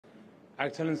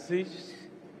Excellencies,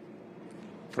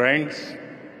 friends,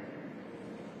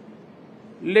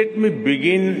 let me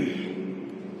begin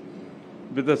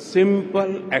with a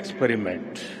simple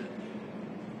experiment.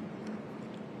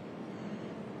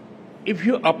 If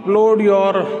you upload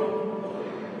your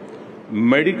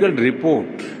medical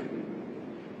report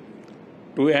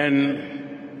to an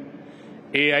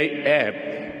AI app,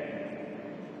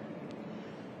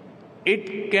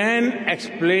 it can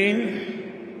explain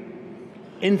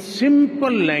in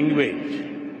simple language,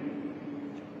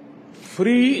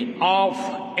 free of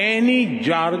any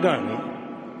jargon,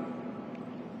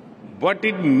 what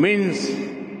it means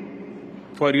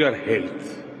for your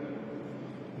health.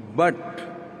 But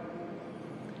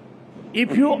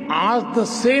if you ask the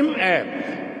same app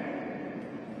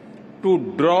to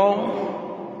draw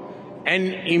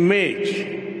an image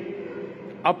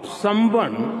of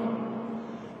someone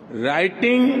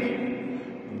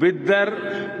writing with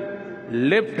their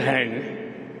left hand,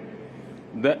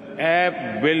 the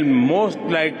app will most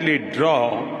likely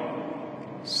draw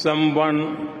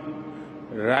someone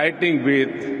writing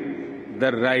with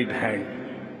the right hand.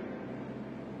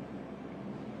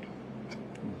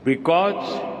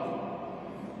 Because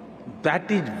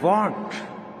that is what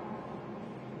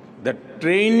the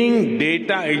training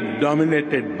data is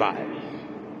dominated by.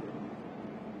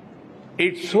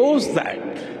 It shows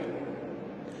that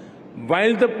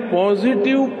while the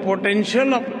positive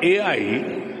potential of AI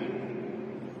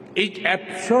is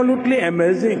absolutely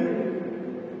amazing,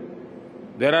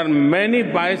 there are many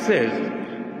biases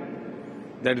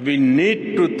that we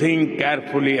need to think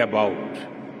carefully about.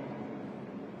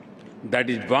 That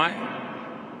is why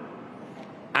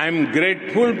I am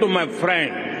grateful to my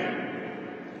friend,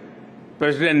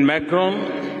 President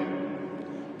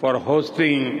Macron, for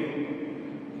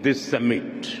hosting this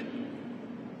summit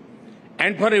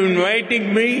and for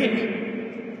inviting me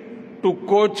to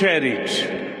co-chair it.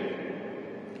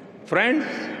 Friends,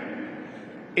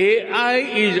 AI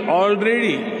is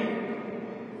already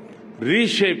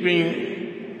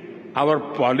reshaping our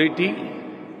polity,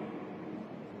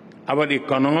 our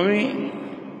economy,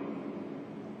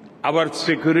 our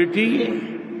security,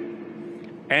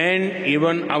 and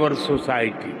even our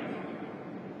society.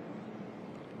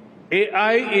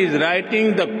 AI is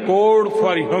writing the code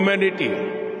for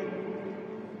humanity.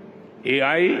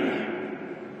 AI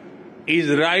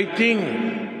is writing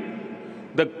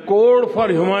the code for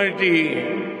humanity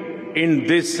in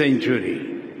this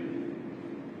century.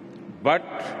 But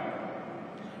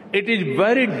it is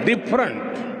very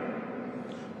different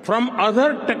from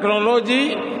other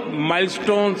technology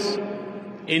milestones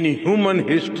in human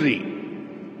history.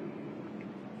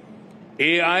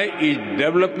 AI is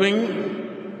developing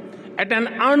at an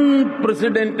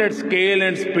unprecedented scale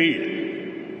and speed,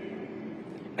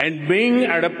 and being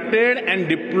adapted and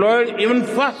deployed even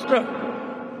faster.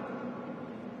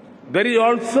 There is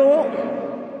also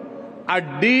a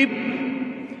deep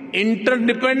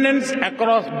interdependence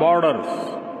across borders.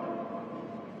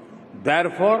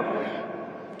 Therefore,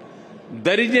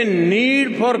 there is a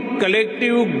need for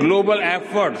collective global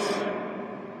efforts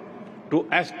to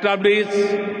establish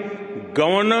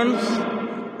governance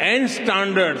and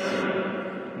standards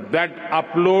that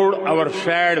uphold our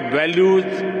shared values,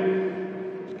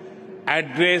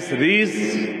 address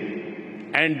risks,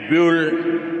 and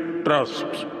build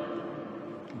trust.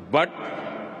 But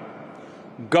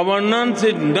governance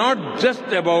is not just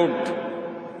about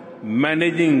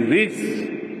managing risks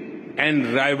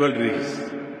and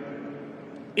rivalries.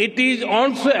 It is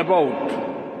also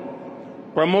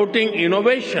about promoting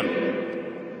innovation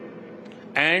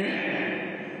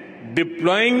and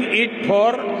deploying it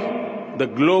for the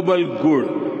global good.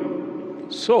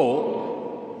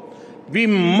 So, we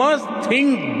must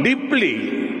think deeply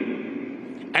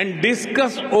and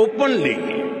discuss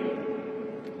openly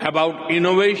about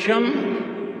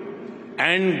innovation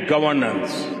and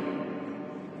governance.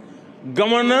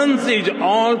 Governance is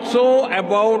also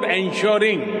about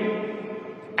ensuring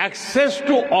access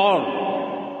to all,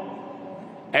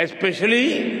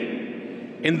 especially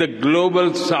in the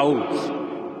global south.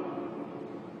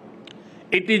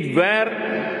 It is where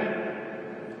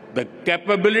the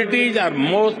capabilities are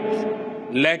most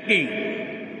lacking,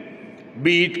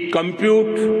 be it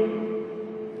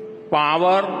compute,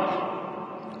 power,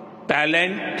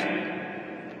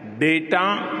 talent,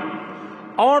 data,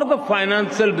 or the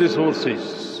financial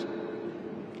resources.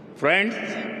 Friends,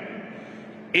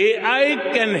 AI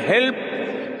can help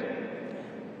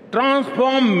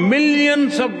transform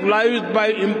millions of lives by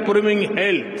improving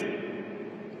health,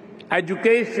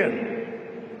 education,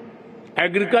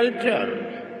 agriculture,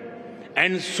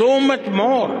 and so much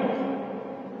more.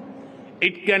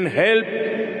 It can help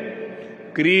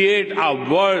create a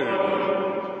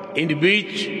world in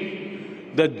which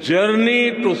the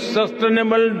journey to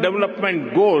sustainable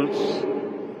development goals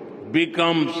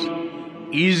becomes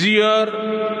easier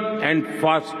and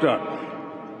faster.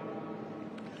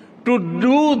 To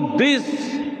do this,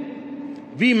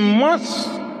 we must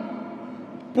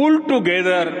pull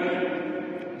together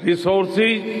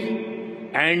resources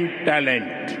and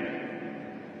talent.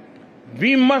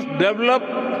 We must develop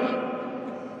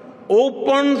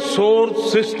open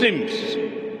source systems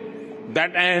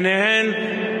that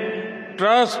enhance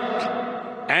trust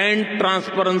and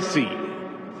transparency.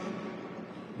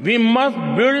 We must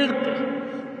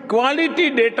build quality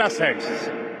data sets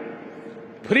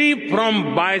free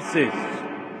from biases.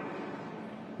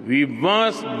 We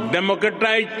must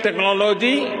democratize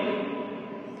technology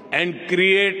and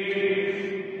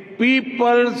create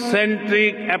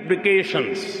people-centric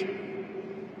applications.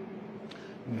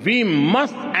 We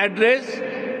must address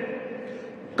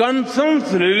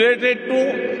concerns related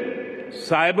to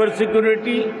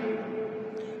cybersecurity,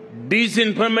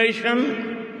 disinformation,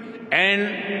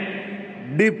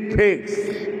 and deepfakes.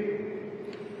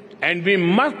 And we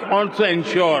must also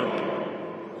ensure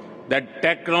that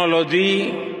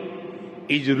technology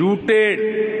is rooted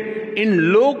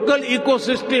in local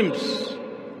ecosystems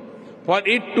for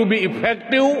it to be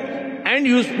effective and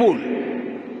useful.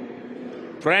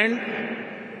 Friend,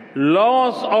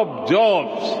 loss of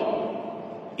jobs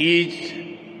is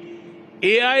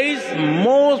AI's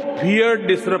most feared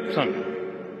disruption.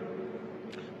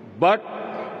 But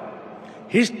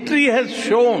history has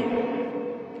shown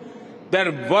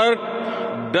that work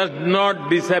does not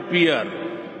disappear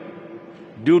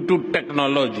due to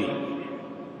technology.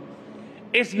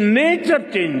 Its nature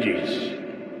changes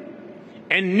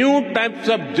and new types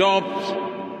of jobs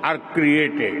are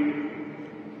created.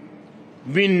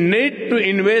 We need to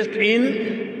invest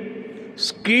in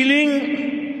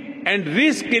skilling and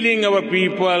reskilling our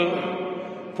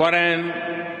people for an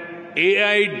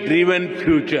AI-driven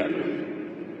future.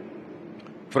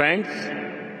 Friends,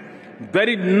 there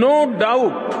is no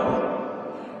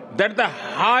doubt that the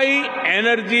high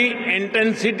energy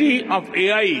intensity of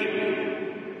AI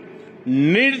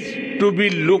needs to be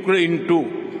looked into.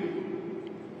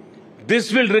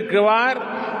 This will require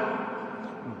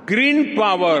green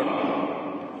power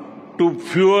to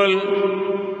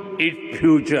fuel its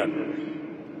future.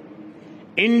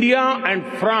 India and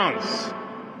France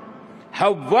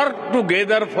have worked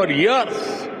together for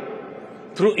years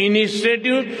through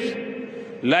initiatives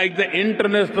like the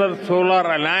International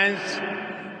Solar Alliance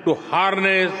to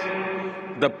harness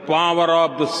the power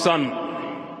of the sun.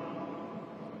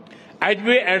 As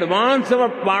we advance our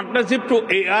partnership to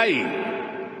AI,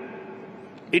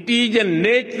 it is a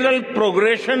natural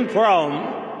progression from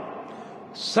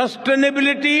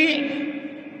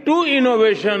sustainability to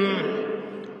innovation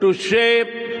to shape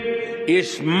a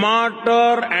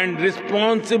smarter and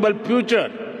responsible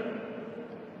future.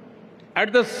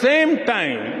 At the same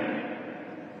time,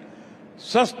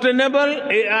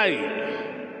 sustainable AI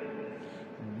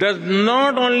does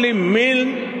not only mean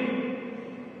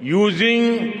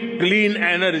using clean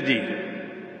energy.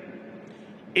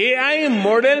 AI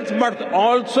models must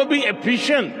also be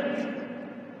efficient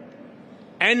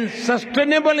and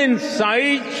sustainable in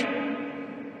size,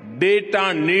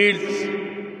 data needs,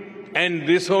 and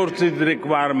resources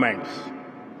requirements.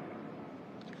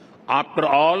 After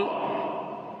all,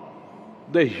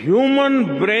 the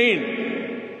human brain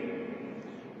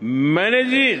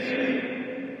manages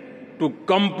to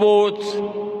compose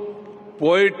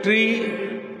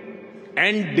poetry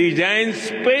and design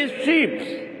spaceships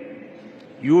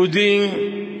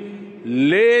using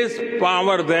less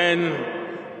power than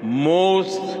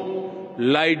most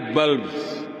light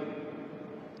bulbs.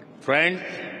 Friends,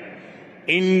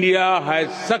 India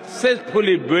has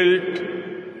successfully built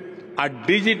a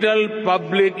digital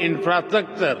public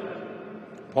infrastructure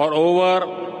for over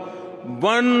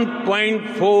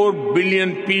 1.4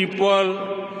 billion people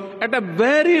at a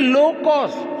very low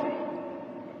cost.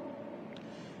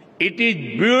 It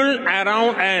is built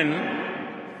around an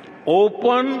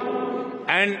open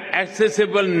and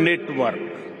accessible network.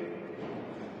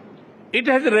 It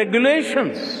has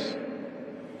regulations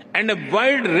and a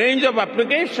wide range of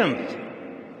applications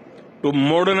to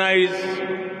modernize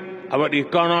our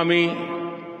economy,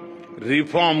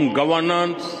 reform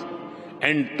governance,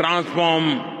 and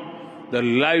transform the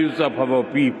lives of our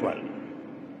people.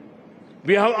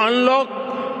 We have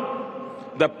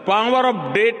unlocked the power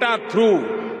of data through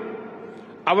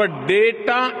our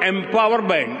data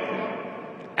empowerment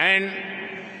and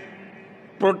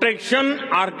protection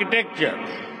architecture.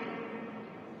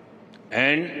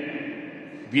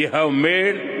 And we have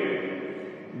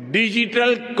made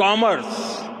digital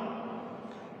commerce,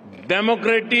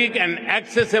 democratic and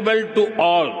accessible to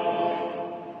all.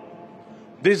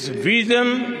 This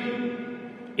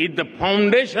vision is the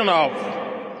foundation of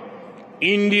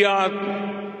India's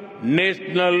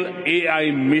national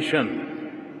AI mission.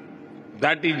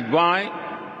 That is why,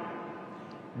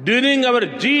 during our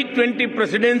G20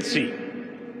 presidency,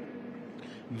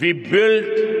 we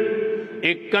built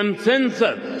a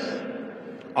consensus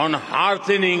on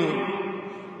harnessing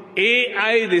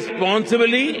AI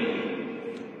responsibly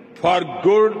for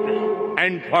good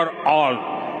and for all.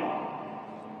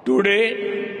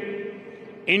 Today,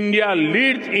 India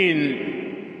leads in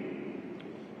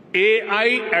AI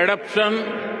adoption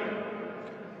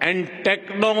and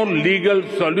techno-legal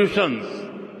solutions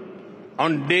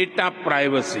on data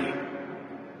privacy.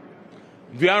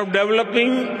 We are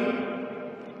developing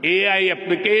AI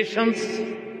applications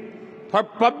for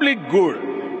public good.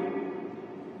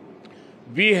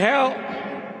 We have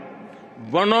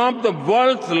one of the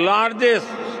world's largest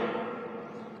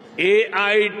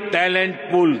AI talent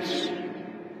pools.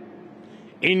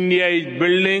 India is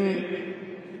building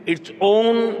its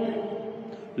own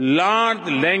large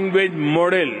language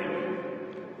model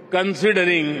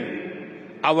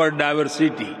considering our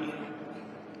diversity.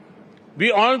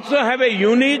 We also have a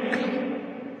unique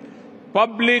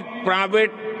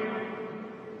public-private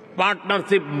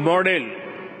partnership model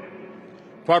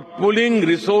for pooling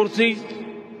resources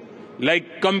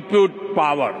like compute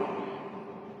power.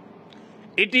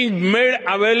 It is made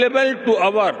available to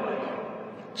our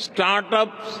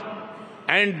startups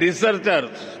and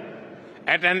researchers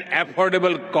at an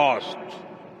affordable cost.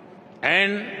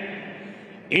 And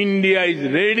India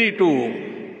is ready to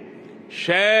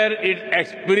share its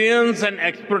experience and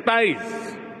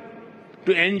expertise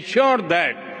to ensure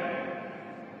that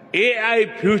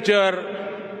AI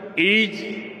future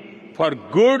is for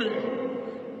good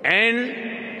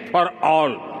and for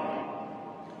all.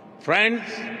 Friends,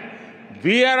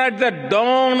 we are at the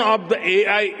dawn of the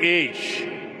AI age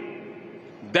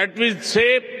that will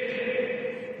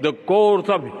shape the course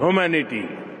of humanity.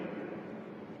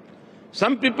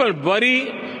 Some people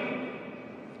worry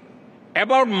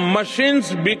about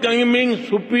machines becoming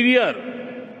superior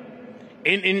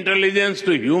in intelligence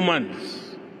to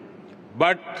humans,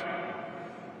 but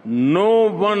no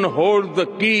one holds the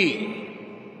key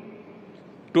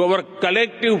to our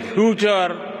collective future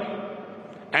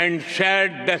and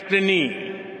shared destiny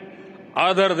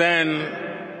other than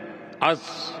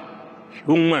us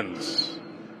humans.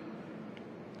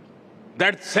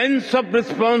 That sense of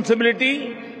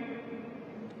responsibility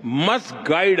must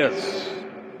guide us.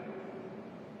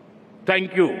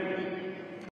 Thank you.